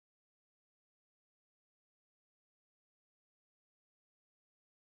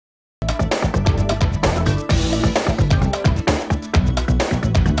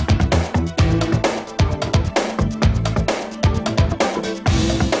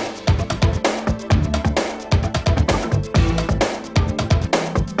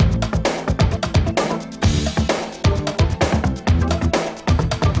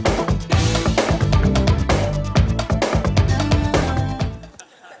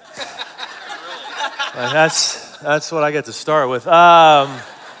That's what I get to start with. I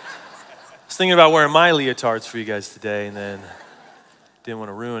was thinking about wearing my leotards for you guys today, and then didn't want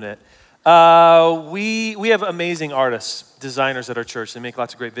to ruin it. We have amazing artists, designers at our church. They make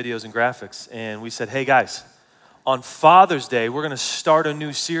lots of great videos and graphics. And we said, hey guys, on Father's Day, we're going to start a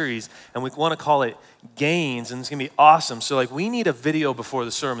new series, and we want to call it GAINZ, and it's going to be awesome. So we need a video before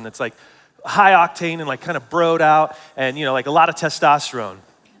the sermon that's high octane and kind of broed out, and like a lot of testosterone.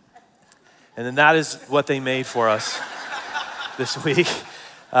 And then that is what they made for us this week.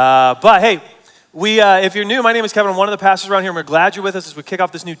 But hey, if you're new, my name is Kevin. I'm one of the pastors around here, and we're glad you're with us as we kick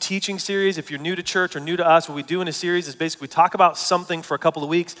off this new teaching series. If you're new to church or new to us, what we do in a series is basically we talk about something for a couple of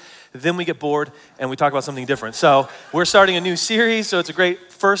weeks, then we get bored, and we talk about something different. So we're starting a new series, so it's a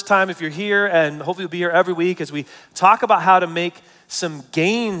great first time if you're here, and hopefully you'll be here every week as we talk about how to make some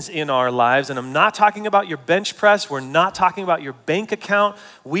gains in our lives. And I'm not talking about your bench press. We're not talking about your bank account.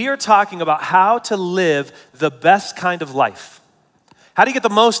 We are talking about how to live the best kind of life. How do you get the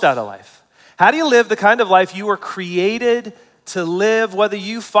most out of life? How do you live the kind of life you were created to live, whether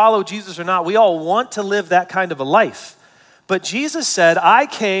you follow Jesus or not? We all want to live that kind of a life. But Jesus said, I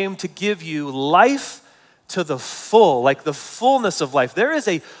came to give you life to the full, like the fullness of life. There is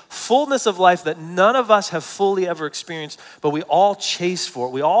a fullness of life that none of us have fully ever experienced, but we all chase for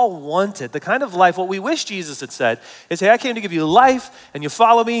it. We all want it. The kind of life, what we wish Jesus had said is, hey, I came to give you life, and you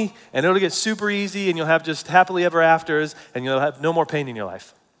follow me, and it'll get super easy, and you'll have just happily ever afters, and you'll have no more pain in your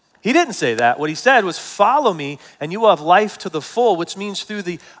life. He didn't say that. What he said was, follow me, and you will have life to the full, which means through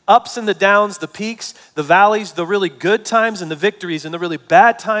the ups and the downs, the peaks, the valleys, the really good times and the victories, and the really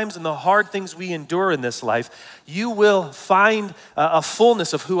bad times and the hard things we endure in this life, you will find a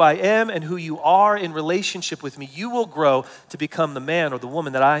fullness of who I am and who you are in relationship with me. You will grow to become the man or the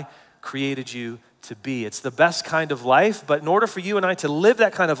woman that I created you to be. It's the best kind of life, but in order for you and I to live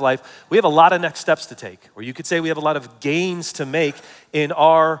that kind of life, we have a lot of next steps to take, or you could say we have a lot of gains to make in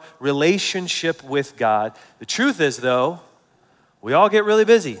our relationship with God. The truth is, though, we all get really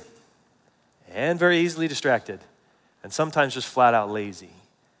busy and very easily distracted, and sometimes just flat out lazy.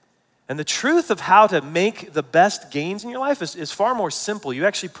 And the truth of how to make the best gains in your life is far more simple. You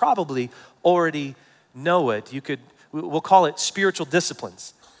actually probably already know it. We'll call it spiritual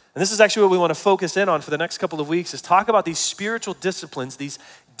disciplines. And this is actually what we want to focus in on for the next couple of weeks, is talk about these spiritual disciplines, these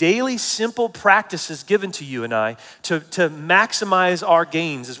daily simple practices given to you and I to maximize our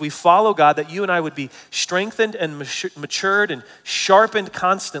gains as we follow God, that you and I would be strengthened and matured and sharpened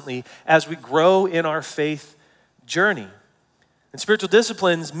constantly as we grow in our faith journey. And spiritual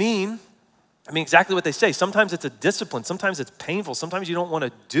disciplines mean exactly what they say. Sometimes it's a discipline. Sometimes it's painful. Sometimes you don't want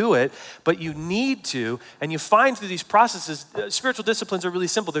to do it, but you need to. And you find through these processes, spiritual disciplines are really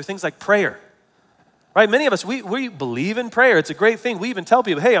simple. They're things like prayer, right? Many of us, we believe in prayer. It's a great thing. We even tell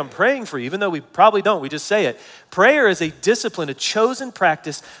people, hey, I'm praying for you, even though we probably don't. We just say it. Prayer is a discipline, a chosen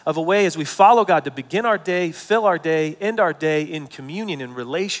practice of a way as we follow God to begin our day, fill our day, end our day in communion, in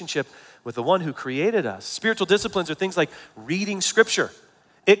relationship with the one who created us. Spiritual disciplines are things like reading Scripture.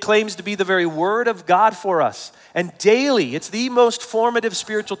 It claims to be the very word of God for us. And daily, it's the most formative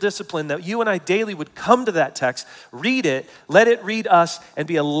spiritual discipline that you and I daily would come to that text, read it, let it read us, and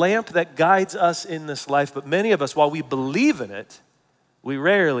be a lamp that guides us in this life. But many of us, while we believe in it, we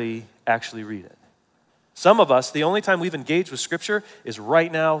rarely actually read it. Some of us, the only time we've engaged with Scripture is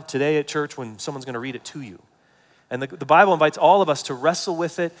right now, today at church, when someone's going to read it to you. And the Bible invites all of us to wrestle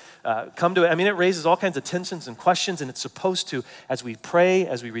with it, come to it. It raises all kinds of tensions and questions, and it's supposed to, as we pray,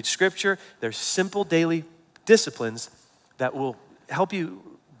 as we read Scripture, there's simple daily disciplines that will help you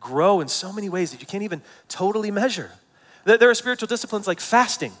grow in so many ways that you can't even totally measure. There are spiritual disciplines like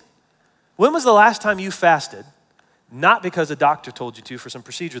fasting. When was the last time you fasted? Not because a doctor told you to for some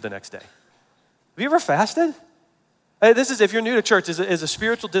procedure the next day. Have you ever fasted? This is, if you're new to church, is a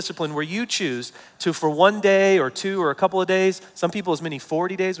spiritual discipline where you choose to, for one day or two or a couple of days, some people as many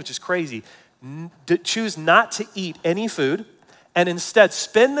 40 days, which is crazy, choose not to eat any food and instead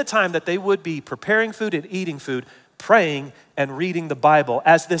spend the time that they would be preparing food and eating food, praying and reading the Bible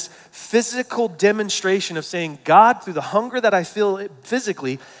as this physical demonstration of saying, God, through the hunger that I feel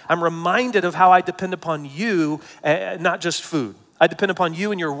physically, I'm reminded of how I depend upon you, not just food. I depend upon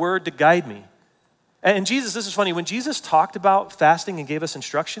you and your word to guide me. And Jesus, this is funny, when Jesus talked about fasting and gave us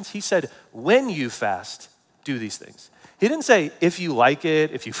instructions, he said, when you fast, do these things. He didn't say, if you like it,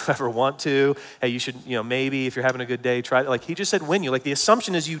 if you ever want to, hey, you should, maybe if you're having a good day, try it. He just said, when you. The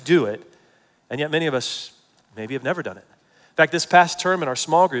assumption is you do it, and yet many of us maybe have never done it. In fact, this past term in our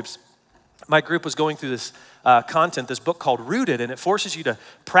small groups, my group was going through this content, this book called Rooted, and it forces you to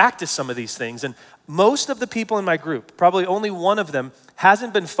practice some of these things. And most of the people in my group, probably only one of them,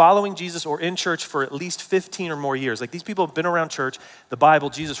 hasn't been following Jesus or in church for at least 15 or more years. Like these people have been around church, the Bible,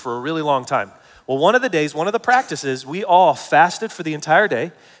 Jesus for a really long time. Well, one of the days, one of the practices, we all fasted for the entire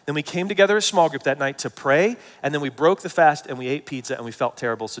day. Then we came together as a small group that night to pray, and then we broke the fast and we ate pizza and we felt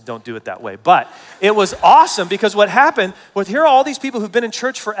terrible, so don't do it that way. But it was awesome because what happened was here are all these people who've been in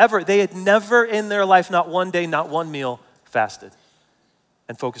church forever. They had never in their life, not one day, not one meal, fasted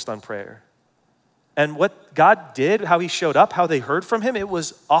and focused on prayer. And what God did, how he showed up, how they heard from him, it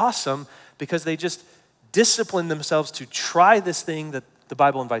was awesome because they just disciplined themselves to try this thing that the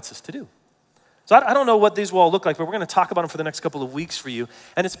Bible invites us to do. So I don't know what these will all look like, but we're going to talk about them for the next couple of weeks for you.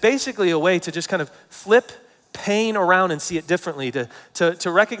 And it's basically a way to just kind of flip pain around and see it differently,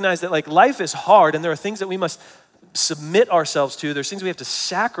 to recognize that like life is hard and there are things that we must submit ourselves to. There's things we have to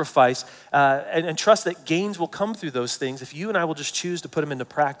sacrifice and trust that gains will come through those things if you and I will just choose to put them into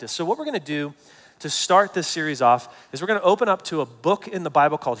practice. So what we're going to do to start this series off is we're going to open up to a book in the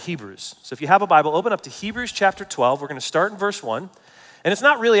Bible called Hebrews. So if you have a Bible, open up to Hebrews chapter 12. We're going to start in verse 1. And it's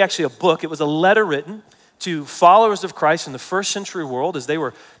not really actually a book. It was a letter written to followers of Christ in the first century world as they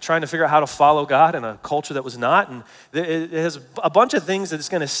were trying to figure out how to follow God in a culture that was not. And it has a bunch of things that it's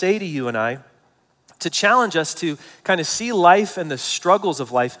going to say to you and I to challenge us to kind of see life and the struggles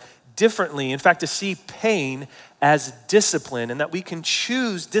of life differently. In fact, to see pain as discipline and that we can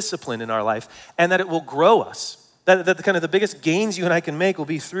choose discipline in our life and that it will grow us. That kind of the biggest gains you and I can make will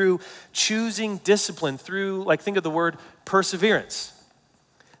be through choosing discipline, through, like, think of the word perseverance.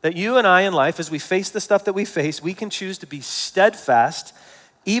 That you and I in life, as we face the stuff that we face, we can choose to be steadfast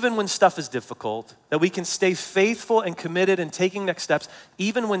even when stuff is difficult, that we can stay faithful and committed in taking next steps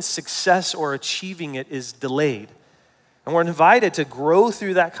even when success or achieving it is delayed. And we're invited to grow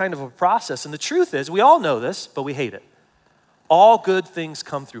through that kind of a process. And the truth is, we all know this, but we hate it. All good things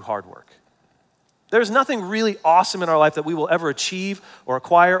come through hard work. There's nothing really awesome in our life that we will ever achieve or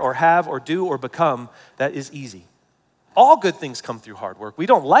acquire or have or do or become that is easy. All good things come through hard work. We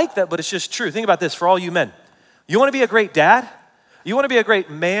don't like that, but it's just true. Think about this for all you men. You want to be a great dad? You want to be a great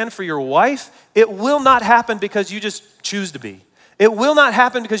man for your wife? It will not happen because you just choose to be. It will not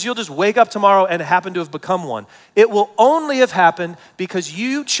happen because you'll just wake up tomorrow and happen to have become one. It will only have happened because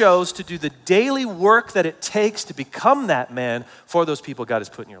you chose to do the daily work that it takes to become that man for those people God has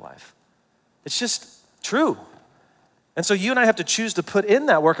put in your life. It's just true. And so you and I have to choose to put in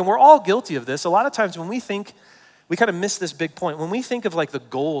that work, and we're all guilty of this. A lot of times when we think, we kind of miss this big point. When we think of like the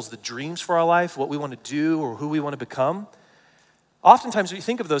goals, the dreams for our life, what we want to do or who we want to become, oftentimes we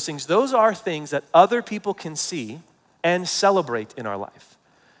think of those things. Those are things that other people can see and celebrate in our life.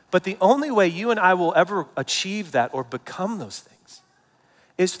 But the only way you and I will ever achieve that or become those things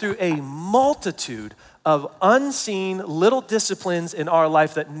is through a multitude of unseen little disciplines in our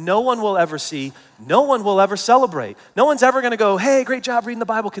life that no one will ever see, no one will ever celebrate. No one's ever going to go, hey, great job reading the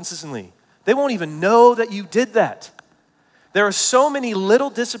Bible consistently. They won't even know that you did that. There are so many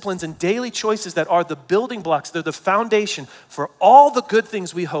little disciplines and daily choices that are the building blocks. They're the foundation for all the good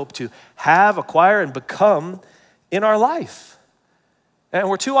things we hope to have, acquire, and become in our life. And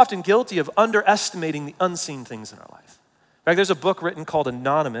we're too often guilty of underestimating the unseen things in our life. In fact, there's a book written called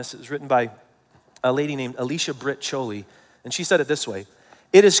Anonymous. It was written by a lady named Alicia Britt Chole, and she said it this way: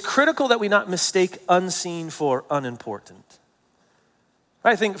 it is critical that we not mistake unseen for unimportant.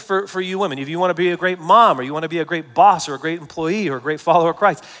 I think for you women, if you want to be a great mom or you want to be a great boss or a great employee or a great follower of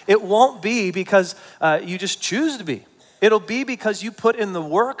Christ, it won't be because you just choose to be. It'll be because you put in the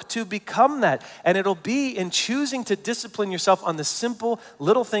work to become that. And it'll be in choosing to discipline yourself on the simple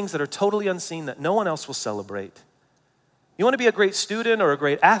little things that are totally unseen that no one else will celebrate. You want to be a great student or a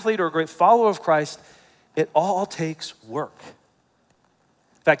great athlete or a great follower of Christ, it all takes work.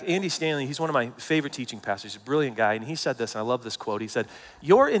 In fact, Andy Stanley, he's one of my favorite teaching pastors. He's a brilliant guy, and he said this, and I love this quote. He said,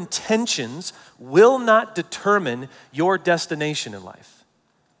 your intentions will not determine your destination in life.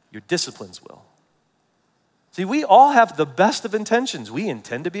 Your disciplines will. See, we all have the best of intentions. We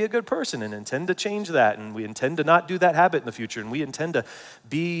intend to be a good person and intend to change that, and we intend to not do that habit in the future, and we intend to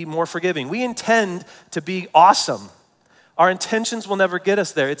be more forgiving. We intend to be awesome. Our intentions will never get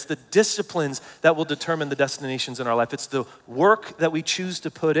us there. It's the disciplines that will determine the destinations in our life. It's the work that we choose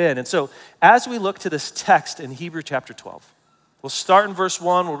to put in. And so as we look to this text in Hebrews chapter 12, we'll start in verse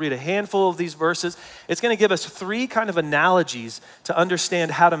 1. We'll read a handful of these verses. It's going to give us three kind of analogies to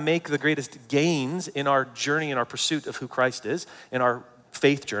understand how to make the greatest gains in our journey, in our pursuit of who Christ is, in our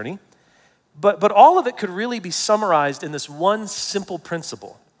faith journey. But all of it could really be summarized in this one simple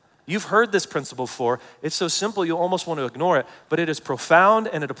principle. You've heard this principle before. It's so simple you'll almost want to ignore it, but it is profound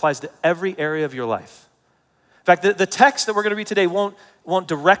and it applies to every area of your life. In fact, the text that we're going to read today won't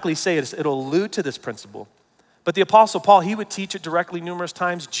directly say it. It'll allude to this principle. But the Apostle Paul, he would teach it directly numerous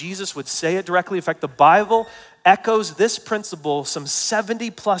times. Jesus would say it directly. In fact, the Bible echoes this principle some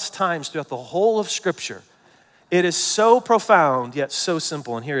 70 plus times throughout the whole of Scripture. It is so profound, yet so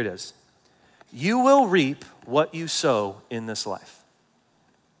simple, and here it is. You will reap what you sow in this life.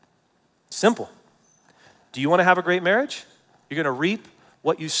 Simple. Do you want to have a great marriage? You're going to reap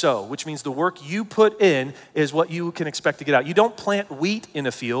what you sow, which means the work you put in is what you can expect to get out. You don't plant wheat in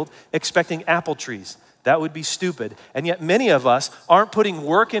a field expecting apple trees. That would be stupid. And yet many of us aren't putting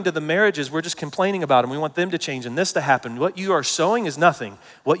work into the marriages. We're just complaining about them. We want them to change and this to happen. What you are sowing is nothing.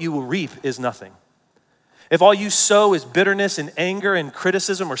 What you will reap is nothing. If all you sow is bitterness and anger and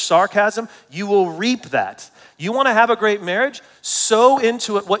criticism or sarcasm, you will reap that. You want to have a great marriage? Sow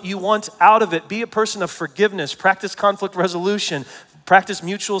into it what you want out of it. Be a person of forgiveness. Practice conflict resolution. Practice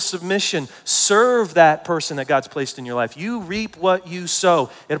mutual submission. Serve that person that God's placed in your life. You reap what you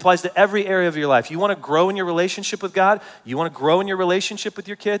sow. It applies to every area of your life. You want to grow in your relationship with God? You want to grow in your relationship with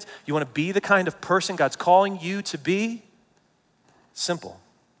your kids? You want to be the kind of person God's calling you to be? Simple.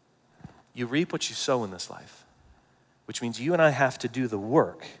 You reap what you sow in this life, which means you and I have to do the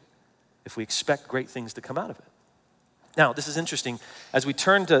work if we expect great things to come out of it. Now, this is interesting. As we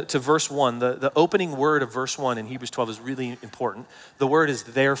turn to verse 1, the opening word of verse 1 in Hebrews 12 is really important. The word is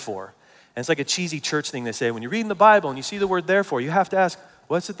therefore. And it's like a cheesy church thing they say. When you're reading the Bible and you see the word therefore, you have to ask,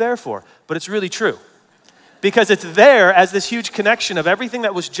 what's it there for? But it's really true. Because it's there as this huge connection of everything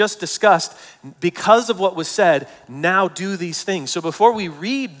that was just discussed because of what was said, now do these things. So before we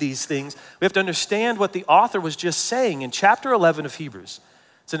read these things, we have to understand what the author was just saying in chapter 11 of Hebrews.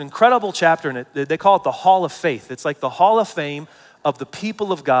 It's an incredible chapter, and they call it the Hall of Faith. It's like the Hall of Fame of the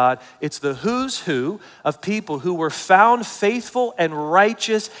people of God. It's the who's who of people who were found faithful and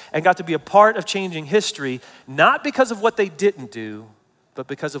righteous and got to be a part of changing history, not because of what they didn't do, but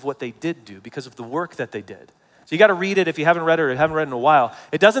because of what they did do, because of the work that they did. So you got to read it if you haven't read it or haven't read it in a while.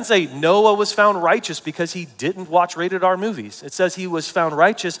 It doesn't say Noah was found righteous because he didn't watch rated R movies. It says he was found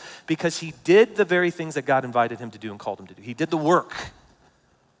righteous because he did the very things that God invited him to do and called him to do. He did the work.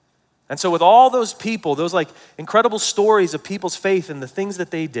 And so with all those people, those like incredible stories of people's faith and the things that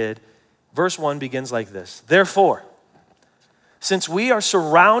they did, verse 1 begins like this. Therefore, since we are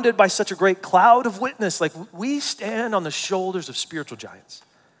surrounded by such a great cloud of witness, like we stand on the shoulders of spiritual giants,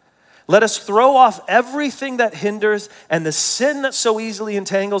 let us throw off everything that hinders and the sin that so easily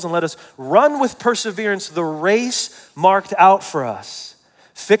entangles, and let us run with perseverance the race marked out for us,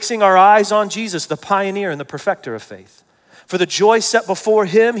 fixing our eyes on Jesus, the pioneer and the perfecter of faith. For the joy set before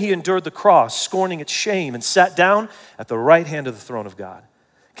him, he endured the cross, scorning its shame, and sat down at the right hand of the throne of God.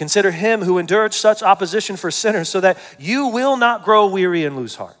 Consider him who endured such opposition for sinners, so that you will not grow weary and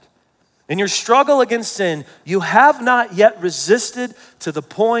lose heart. In your struggle against sin, you have not yet resisted to the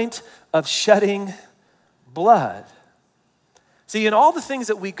point of shedding blood. See, in all the things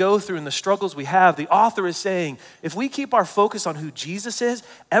that we go through and the struggles we have, the author is saying, if we keep our focus on who Jesus is,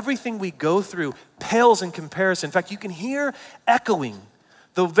 everything we go through pales in comparison. In fact, you can hear echoing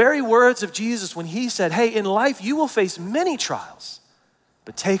the very words of Jesus when he said, hey, in life you will face many trials,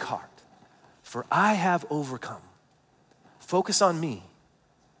 but take heart, for I have overcome. Focus on me.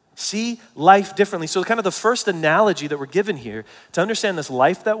 See life differently. So kind of the first analogy that we're given here to understand this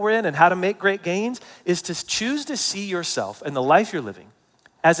life that we're in and how to make great gains is to choose to see yourself and the life you're living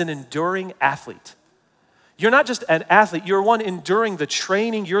as an enduring athlete. You're not just an athlete, you're one enduring the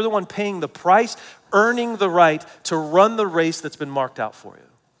training, you're the one paying the price, earning the right to run the race that's been marked out for you.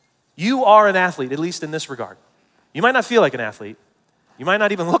 You are an athlete, at least in this regard. You might not feel like an athlete, you might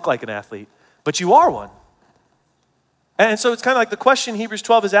not even look like an athlete, but you are one. And so it's kind of like the question Hebrews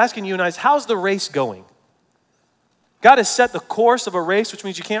 12 is asking you and I is, how's the race going? God has set the course of a race, which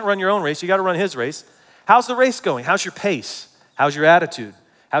means you can't run your own race. You got to run his race. How's the race going? How's your pace? How's your attitude?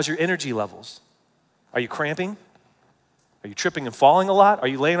 How's your energy levels? Are you cramping? Are you tripping and falling a lot? Are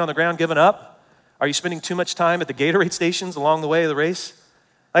you laying on the ground giving up? Are you spending too much time at the Gatorade stations along the way of the race?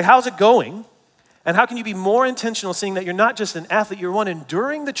 Like, how's it going? And how can you be more intentional seeing that you're not just an athlete, you're one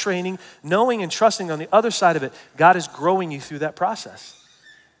enduring the training, knowing and trusting on the other side of it, God is growing you through that process.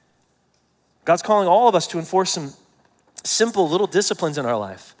 God's calling all of us to enforce some simple little disciplines in our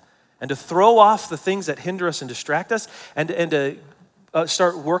life and to throw off the things that hinder us and distract us and to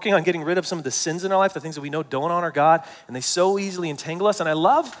start working on getting rid of some of the sins in our life, the things that we know don't honor God, and they so easily entangle us. And I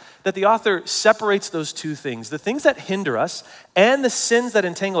love that the author separates those two things. The things that hinder us and the sins that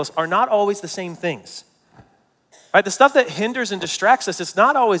entangle us are not always the same things. right? The stuff that hinders and distracts us, it's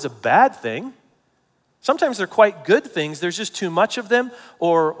not always a bad thing. Sometimes they're quite good things. There's just too much of them,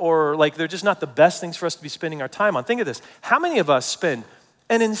 or like they're just not the best things for us to be spending our time on. Think of this. How many of us spend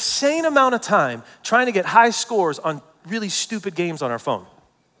an insane amount of time trying to get high scores on really stupid games on our phone?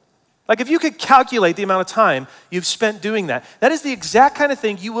 Like if you could calculate the amount of time you've spent doing that, that is the exact kind of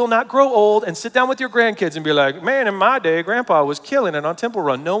thing you will not grow old and sit down with your grandkids and be like, man, in my day, Grandpa was killing it on Temple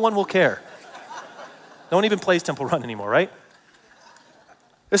Run. No one will care. No one even plays Temple Run anymore, right?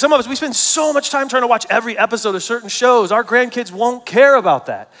 There's some of us, we spend so much time trying to watch every episode of certain shows. Our grandkids won't care about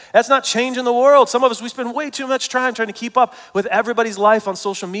that. That's not changing the world. Some of us, we spend way too much time trying to keep up with everybody's life on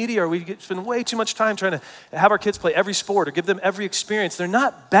social media, or we spend way too much time trying to have our kids play every sport or give them every experience. They're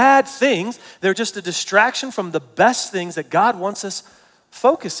not bad things. They're just a distraction from the best things that God wants us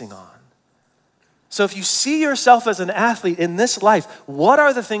focusing on. So if you see yourself as an athlete in this life, what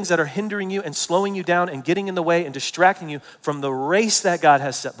are the things that are hindering you and slowing you down and getting in the way and distracting you from the race that God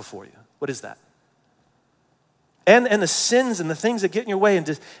has set before you? What is that? And the sins and the things that get in your way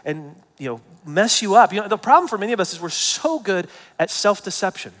and mess you up. The problem for many of us is we're so good at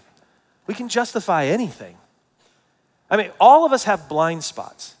self-deception. We can justify anything. I mean, all of us have blind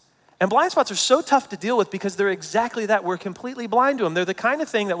spots. And blind spots are so tough to deal with because they're exactly that. We're completely blind to them. They're the kind of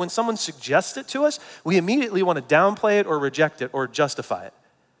thing that when someone suggests it to us, we immediately want to downplay it or reject it or justify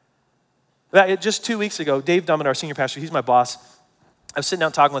it. Just 2 weeks ago, Dave Dummett, our senior pastor, he's my boss. I was sitting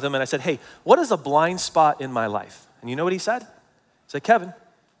down talking with him and I said, hey, what is a blind spot in my life? And you know what he said? He said, Kevin,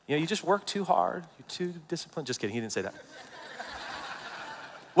 you just work too hard. You're too disciplined. Just kidding, he didn't say that.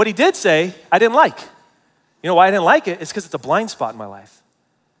 What he did say, I didn't like. You know why I didn't like it? It's because it's a blind spot in my life.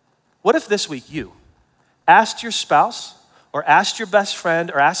 What if this week you asked your spouse or asked your best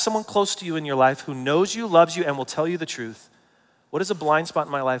friend or asked someone close to you in your life who knows you, loves you, and will tell you the truth, what is a blind spot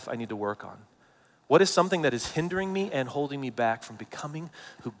in my life I need to work on? What is something that is hindering me and holding me back from becoming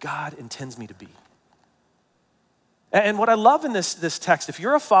who God intends me to be? And what I love in this text, if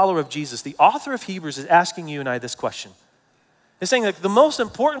you're a follower of Jesus, the author of Hebrews is asking you and I this question. He's saying that the most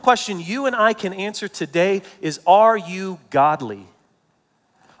important question you and I can answer today is, are you godly?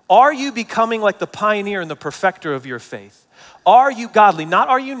 Are you becoming like the pioneer and the perfecter of your faith? Are you godly? Not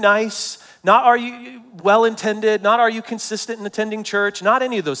are you nice, not are you well-intended, not are you consistent in attending church, not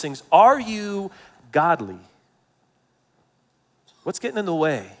any of those things. Are you godly? What's getting in the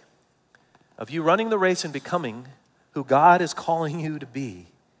way of you running the race and becoming who God is calling you to be?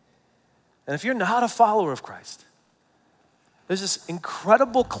 And if you're not a follower of Christ, there's this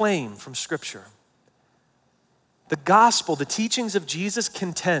incredible claim from Scripture. The gospel, the teachings of Jesus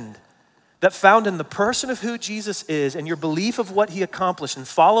contend that found in the person of who Jesus is and your belief of what he accomplished and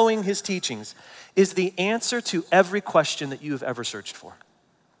following his teachings is the answer to every question that you have ever searched for.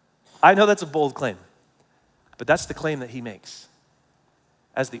 I know that's a bold claim, but that's the claim that he makes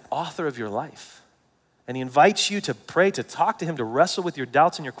as the author of your life. And he invites you to pray, to talk to him, to wrestle with your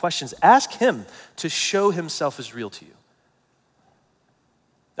doubts and your questions. Ask him to show himself as real to you.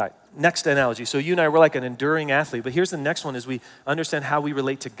 All right, next analogy. So you and I, we're like an enduring athlete, but here's the next one as we understand how we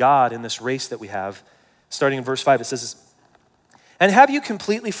relate to God in this race that we have. Starting in verse 5, it says this, and have you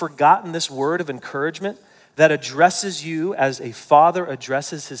completely forgotten this word of encouragement that addresses you as a father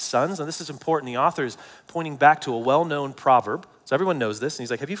addresses his sons? Now this is important. The author is pointing back to a well-known proverb. So everyone knows this. And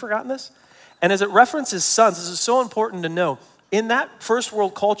he's like, have you forgotten this? And as it references sons, this is so important to know. In that first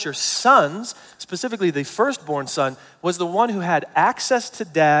world culture, sons, specifically the firstborn son, was the one who had access to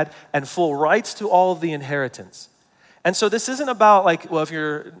dad and full rights to all of the inheritance. And so this isn't about like, well, if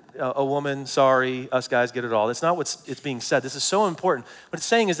you're a woman, sorry, us guys get it all. That's not what's being said. This is so important. What it's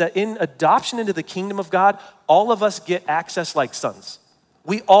saying is that in adoption into the kingdom of God, all of us get access like sons.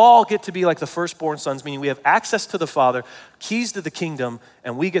 We all get to be like the firstborn sons, meaning we have access to the Father, keys to the kingdom,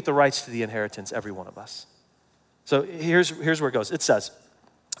 and we get the rights to the inheritance, every one of us. So here's where it goes. It says,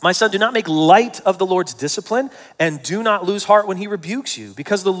 my son, do not make light of the Lord's discipline and do not lose heart when he rebukes you,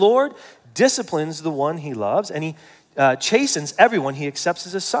 because the Lord disciplines the one he loves and he chastens everyone he accepts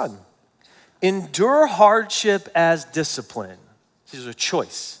as a son. Endure hardship as discipline. This is a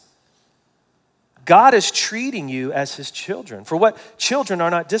choice. God is treating you as his children. For what children are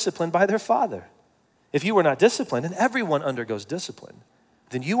not disciplined by their father? If you were not disciplined, and everyone undergoes discipline,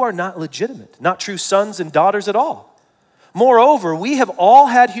 then you are not legitimate, not true sons and daughters at all. Moreover, we have all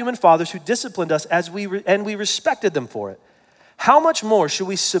had human fathers who disciplined us and we respected them for it. How much more should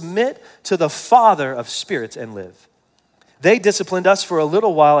we submit to the Father of spirits and live? They disciplined us for a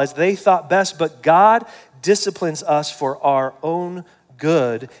little while as they thought best, but God disciplines us for our own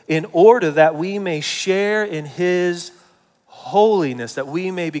good in order that we may share in his holiness, that we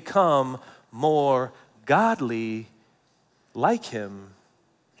may become more godly like him.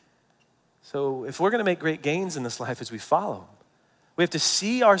 So if we're going to make great gains in this life as we follow him, we have to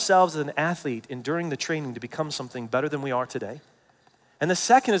see ourselves as an athlete enduring the training to become something better than we are today. And the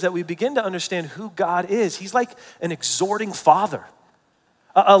second is that we begin to understand who God is. He's like an exhorting father,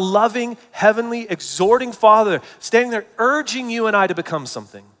 a loving, heavenly, exhorting father, standing there urging you and I to become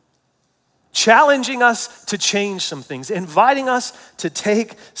something, challenging us to change some things, inviting us to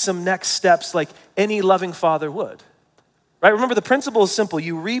take some next steps like any loving father would. Right? Remember, the principle is simple.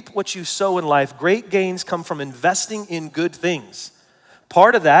 You reap what you sow in life. Great gains come from investing in good things.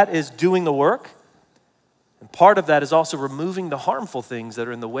 Part of that is doing the work, and part of that is also removing the harmful things that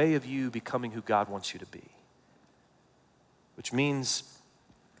are in the way of you becoming who God wants you to be. Which means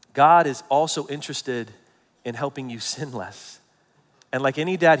God is also interested in helping you sin less. And like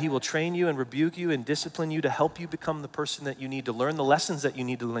any dad, he will train you and rebuke you and discipline you to help you become the person that you need to learn the lessons that you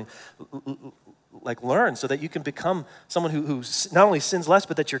need to learn so that you can become someone who not only sins less,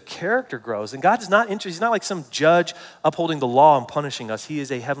 but that your character grows. And God is not interested. He's not like some judge upholding the law and punishing us. He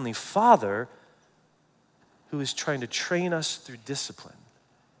is a heavenly father who is trying to train us through discipline.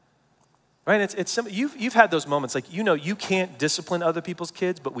 Right? It's you've had those moments, like, you can't discipline other people's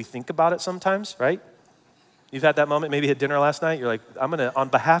kids, but we think about it sometimes, right? You've had that moment, maybe at dinner last night, you're like, on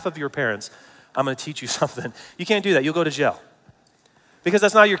behalf of your parents, I'm gonna teach you something. You can't do that, you'll go to jail. Because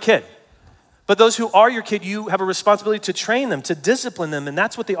that's not your kid. But those who are your kid, you have a responsibility to train them, to discipline them, and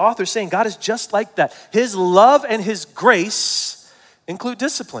that's what the author's saying. God is just like that. His love and his grace include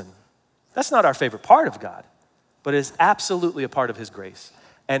discipline. That's not our favorite part of God, but it is absolutely a part of his grace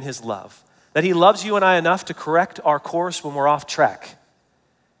and his love. That he loves you and I enough to correct our course when we're off track.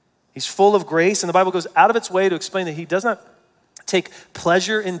 He's full of grace, and the Bible goes out of its way to explain that he does not take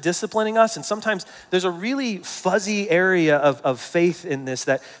pleasure in disciplining us. And sometimes there's a really fuzzy area of faith in this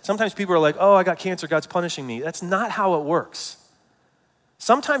that sometimes people are like, oh, I got cancer, God's punishing me. That's not how it works.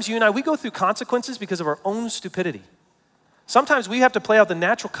 Sometimes you and I, we go through consequences because of our own stupidity. Sometimes we have to play out the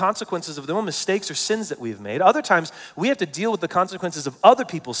natural consequences of the own mistakes or sins that we've made. Other times, we have to deal with the consequences of other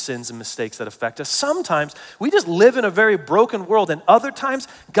people's sins and mistakes that affect us. Sometimes, we just live in a very broken world, and other times,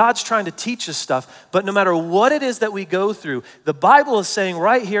 God's trying to teach us stuff. But no matter what it is that we go through, the Bible is saying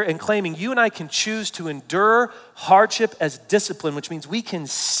right here and claiming you and I can choose to endure hardship as discipline, which means we can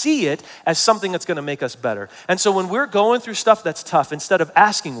see it as something that's gonna make us better. And so when we're going through stuff that's tough, instead of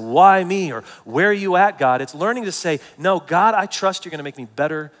asking, why me, or where are you at, God, it's learning to say, no, God, I trust you're gonna make me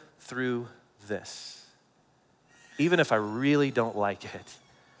better through this. Even if I really don't like it,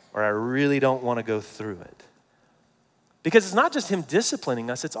 or I really don't wanna go through it. Because it's not just him disciplining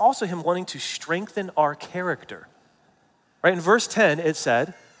us, it's also him wanting to strengthen our character. Right, in verse 10, it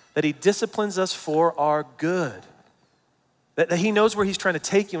said that he disciplines us for our good. That he knows where he's trying to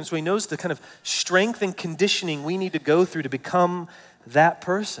take you, and so he knows the kind of strength and conditioning we need to go through to become that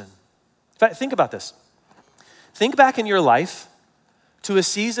person. In fact, think about this. Think back in your life to a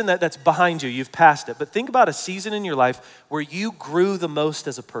season that's behind you, you've passed it, but think about a season in your life where you grew the most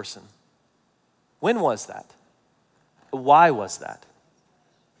as a person. When was that? Why was that?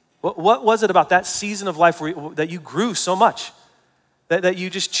 What was it about that season of life that you grew so much? That you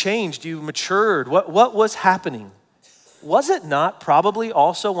just changed, you matured? What was happening? Was it not probably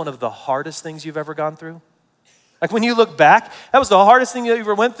also one of the hardest things you've ever gone through? Like when you look back, that was the hardest thing you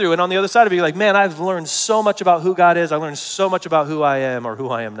ever went through. And on the other side of it, you're like, man, I've learned so much about who God is. I learned so much about who I am or who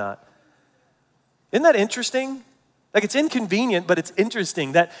I am not. Isn't that interesting? Like it's inconvenient, but it's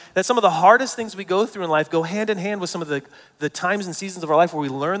interesting that some of the hardest things we go through in life go hand in hand with some of the times and seasons of our life where we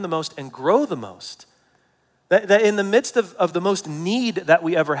learn the most and grow the most. That in the midst of the most need that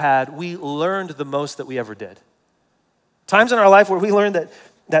we ever had, we learned the most that we ever did. Times in our life where we learned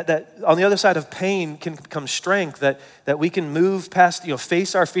that on the other side of pain can come strength, that we can move past,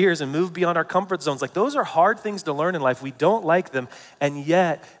 face our fears and move beyond our comfort zones. Like those are hard things to learn in life. We don't like them, and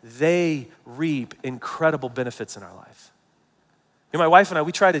yet they reap incredible benefits in our life. My wife and I,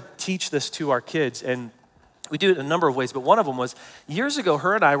 we try to teach this to our kids, and we do it in a number of ways, but one of them was years ago,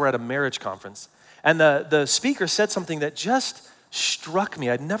 her and I were at a marriage conference, and the speaker said something that just struck me.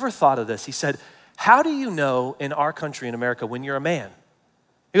 I'd never thought of this. He said, how do you know in our country, in America, when you're a man?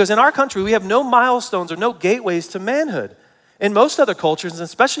 He goes, in our country, we have no milestones or no gateways to manhood. In most other cultures, and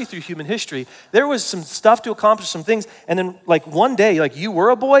especially through human history, there was some stuff to accomplish, some things, and then like one day, like you were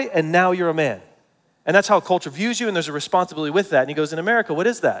a boy and now you're a man. And that's how culture views you, and there's a responsibility with that. And he goes, in America, what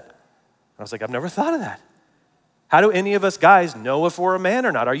is that? And I was like, I've never thought of that. How do any of us guys know if we're a man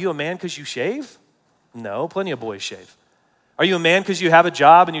or not? Are you a man because you shave? No, plenty of boys shave. Are you a man because you have a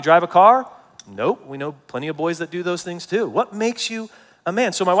job and you drive a car? Nope, we know plenty of boys that do those things too. What makes you a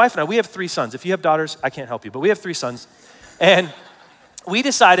man. So my wife and I, we have 3 sons. If you have daughters, I can't help you, but we have 3 sons. And we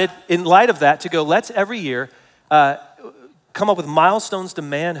decided, in light of that, to go, let's every year come up with milestones to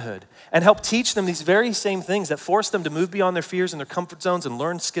manhood and help teach them these very same things that force them to move beyond their fears and their comfort zones and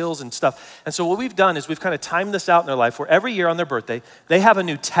learn skills and stuff. And so what we've done is we've kind of timed this out in their life where every year on their birthday, they have a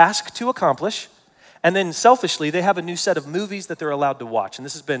new task to accomplish. And then selfishly, they have a new set of movies that they're allowed to watch. And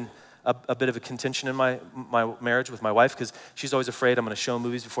this has been a bit of a contention in my marriage with my wife because she's always afraid I'm going to show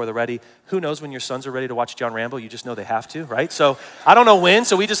movies before they're ready. Who knows when your sons are ready to watch John Rambo? You just know they have to, right? So I don't know when,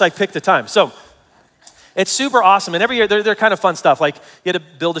 so we just like pick the time. So it's super awesome. And every year, they're kind of fun stuff. Like you had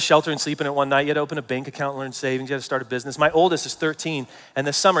to build a shelter and sleep in it one night. You had to open a bank account and learn savings. You had to start a business. My oldest is 13, and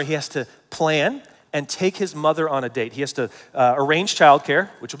this summer he has to plan and take his mother on a date. He has to arrange childcare,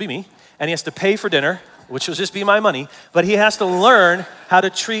 which will be me, and he has to pay for dinner, which will just be my money, but he has to learn how to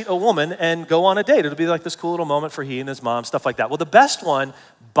treat a woman and go on a date. It'll be like this cool little moment for he and his mom, stuff like that. Well, the best one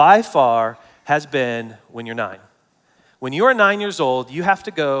by far has been when you're 9. When you are 9 years old, you have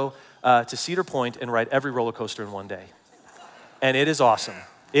to go to Cedar Point and ride every roller coaster in one day. And it is awesome.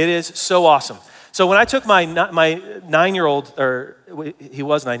 It is so awesome. So when I took my 9-year-old, or he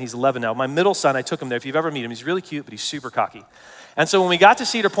was 9, he's 11 now, my middle son, I took him there. If you've ever met him, he's really cute, but he's super cocky. And so when we got to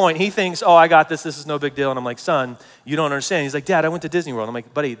Cedar Point, he thinks, oh, I got this. This is no big deal. And I'm like, son, you don't understand. He's like, Dad, I went to Disney World. I'm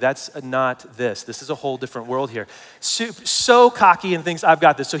like, buddy, that's not this. This is a whole different world here. So cocky and thinks, I've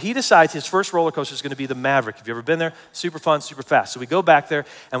got this. So he decides his first roller coaster is going to be the Maverick. Have you ever been there? Super fun, super fast. So we go back there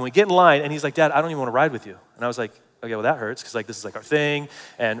and we get in line and he's like, Dad, I don't even want to ride with you. And I was like, okay, well that hurts because like this is like our thing.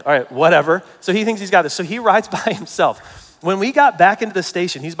 And all right, whatever. So he thinks he's got this. So he rides by himself. When we got back into the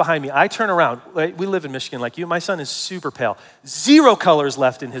station, he's behind me. I turn around. We live in Michigan like you. My son is super pale. 0 colors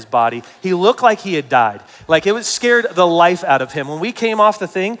left in his body. He looked like he had died. Like it was scared the life out of him. When we came off the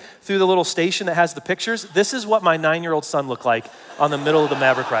thing through the little station that has the pictures, this is what my 9-year-old son looked like on the middle of the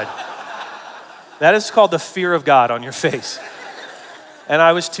Maverick ride. That is called the fear of God on your face. And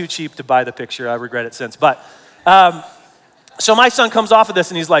I was too cheap to buy the picture. I regret it since. But so my son comes off of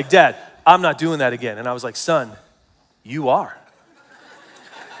this and he's like, Dad, I'm not doing that again. And I was like, son, you are.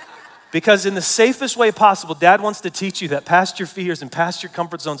 Because in the safest way possible, Dad wants to teach you that past your fears and past your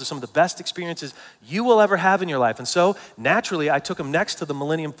comfort zones are some of the best experiences you will ever have in your life. And so naturally, I took him next to the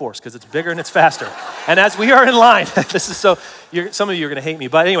Millennium Force because it's bigger and it's faster. And as we are in line, this is so, some of you are going to hate me.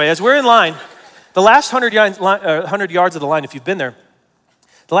 But anyway, as we're in line, the last 100 yards of the line, if you've been there,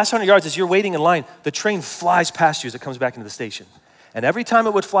 the last 100 yards as you're waiting in line, the train flies past you as it comes back into the station. And every time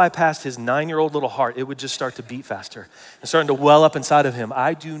it would fly past his 9-year-old little heart, it would just start to beat faster and starting to well up inside of him.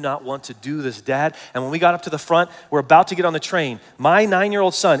 I do not want to do this, Dad. And when we got up to the front, we're about to get on the train. My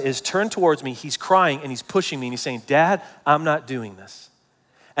 9-year-old son is turned towards me. He's crying and he's pushing me and he's saying, Dad, I'm not doing this.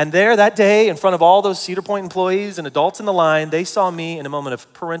 And there that day, in front of all those Cedar Point employees and adults in the line, they saw me in a moment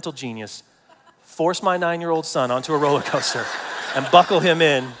of parental genius force my 9-year-old son onto a roller coaster and buckle him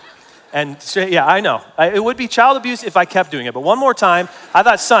in. And yeah, I know. It would be child abuse if I kept doing it. But one more time, I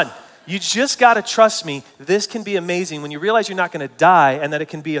thought, son, you just got to trust me. This can be amazing when you realize you're not going to die and that it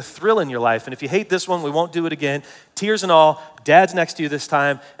can be a thrill in your life. And if you hate this one, we won't do it again. Tears and all, Dad's next to you this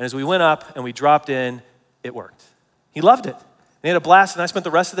time. And as we went up and we dropped in, it worked. He loved it. He had a blast, and I spent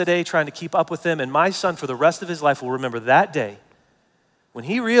the rest of the day trying to keep up with him. And my son, for the rest of his life, will remember that day when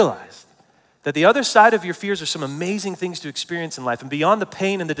he realized that the other side of your fears are some amazing things to experience in life. And beyond the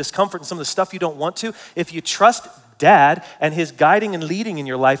pain and the discomfort and some of the stuff you don't want to, if you trust Dad and his guiding and leading in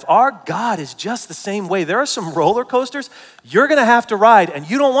your life, our God is just the same way. There are some roller coasters you're going to have to ride and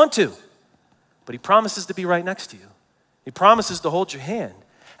you don't want to. But he promises to be right next to you. He promises to hold your hand.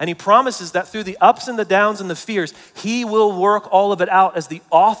 And he promises that through the ups and the downs and the fears, he will work all of it out as the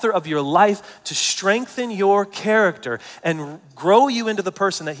author of your life to strengthen your character and grow you into the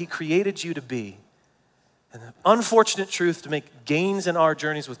person that he created you to be. And the unfortunate truth to make gains in our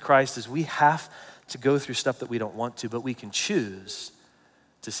journeys with Christ is we have to go through stuff that we don't want to, but we can choose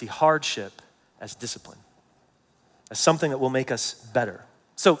to see hardship as discipline, as something that will make us better.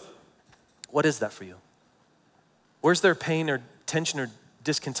 So what is that for you? Where's there pain or tension or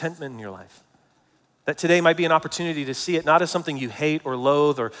discontentment in your life? That today might be an opportunity to see it not as something you hate or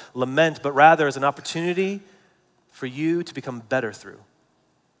loathe or lament, but rather as an opportunity for you to become better through.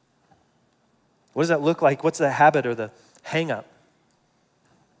 What does that look like? What's the habit or the hang up?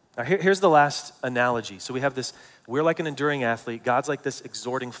 Now here's the last analogy. So we have this, we're like an enduring athlete. God's like this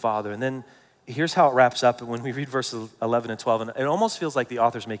exhorting father. And then here's how it wraps up when we read verses 11 and 12. And it almost feels like the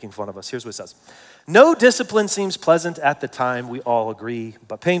author's making fun of us. Here's what it says. No discipline seems pleasant at the time, we all agree,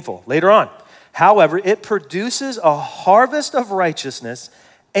 but painful later on. However, it produces a harvest of righteousness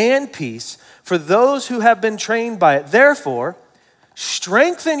and peace for those who have been trained by it. Therefore,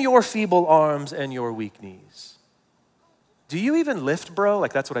 Strengthen your feeble arms and your weak knees. Do you even lift, bro?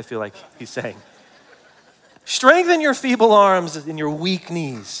 Like, that's what I feel like he's saying. Strengthen your feeble arms and your weak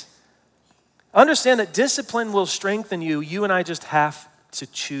knees. Understand that discipline will strengthen you. You and I just have to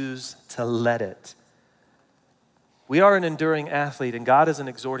choose to let it. We are an enduring athlete, and God is an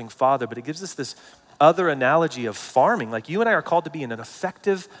exhorting father, but it gives us this other analogy of farming. Like, you and I are called to be an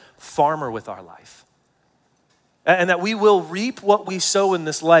effective farmer with our life. And that we will reap what we sow in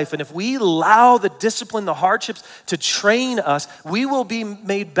this life. And if we allow the discipline, the hardships to train us, we will be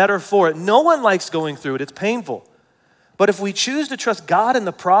made better for it. No one likes going through it. It's painful. But if we choose to trust God in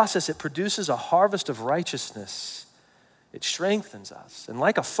the process, it produces a harvest of righteousness. It strengthens us. And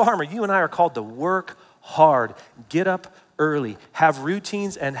like a farmer, you and I are called to work hard, get up early, have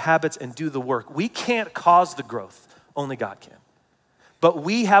routines and habits, and do the work. We can't cause the growth. Only God can. But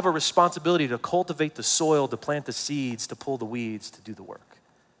we have a responsibility to cultivate the soil, to plant the seeds, to pull the weeds, to do the work.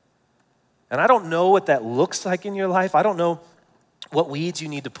 And I don't know what that looks like in your life. I don't know what weeds you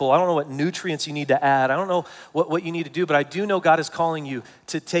need to pull. I don't know what nutrients you need to add. I don't know what you need to do, but I do know God is calling you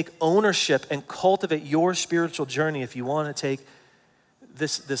to take ownership and cultivate your spiritual journey if you want to take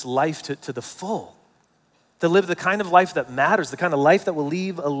this life to the full. To live the kind of life that matters, the kind of life that will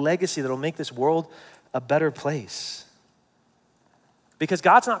leave a legacy that will make this world a better place. Because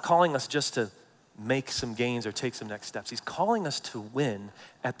God's not calling us just to make some gains or take some next steps. He's calling us to win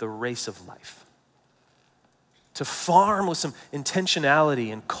at the race of life. To farm with some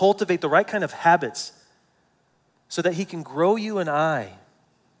intentionality and cultivate the right kind of habits so that he can grow you and I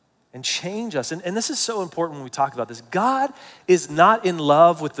and change us. And this is so important when we talk about this. God is not in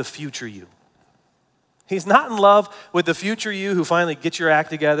love with the future you. He's not in love with the future you who finally gets your act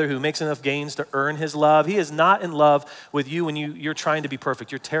together, who makes enough gains to earn his love. He is not in love with you when you're trying to be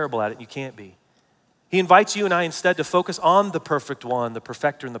perfect. You're terrible at it. You can't be. He invites you and I instead to focus on the perfect one, the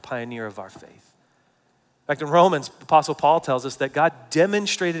perfecter and the pioneer of our faith. In fact, in Romans, Apostle Paul tells us that God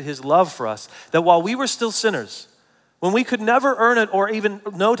demonstrated his love for us, that while we were still sinners, when we could never earn it or even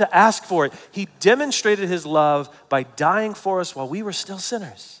know to ask for it, he demonstrated his love by dying for us while we were still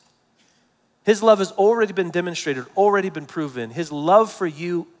sinners. His love has already been demonstrated, already been proven. His love for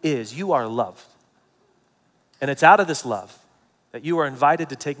you are loved. And it's out of this love that you are invited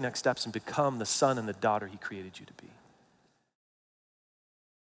to take next steps and become the son and the daughter he created you to be.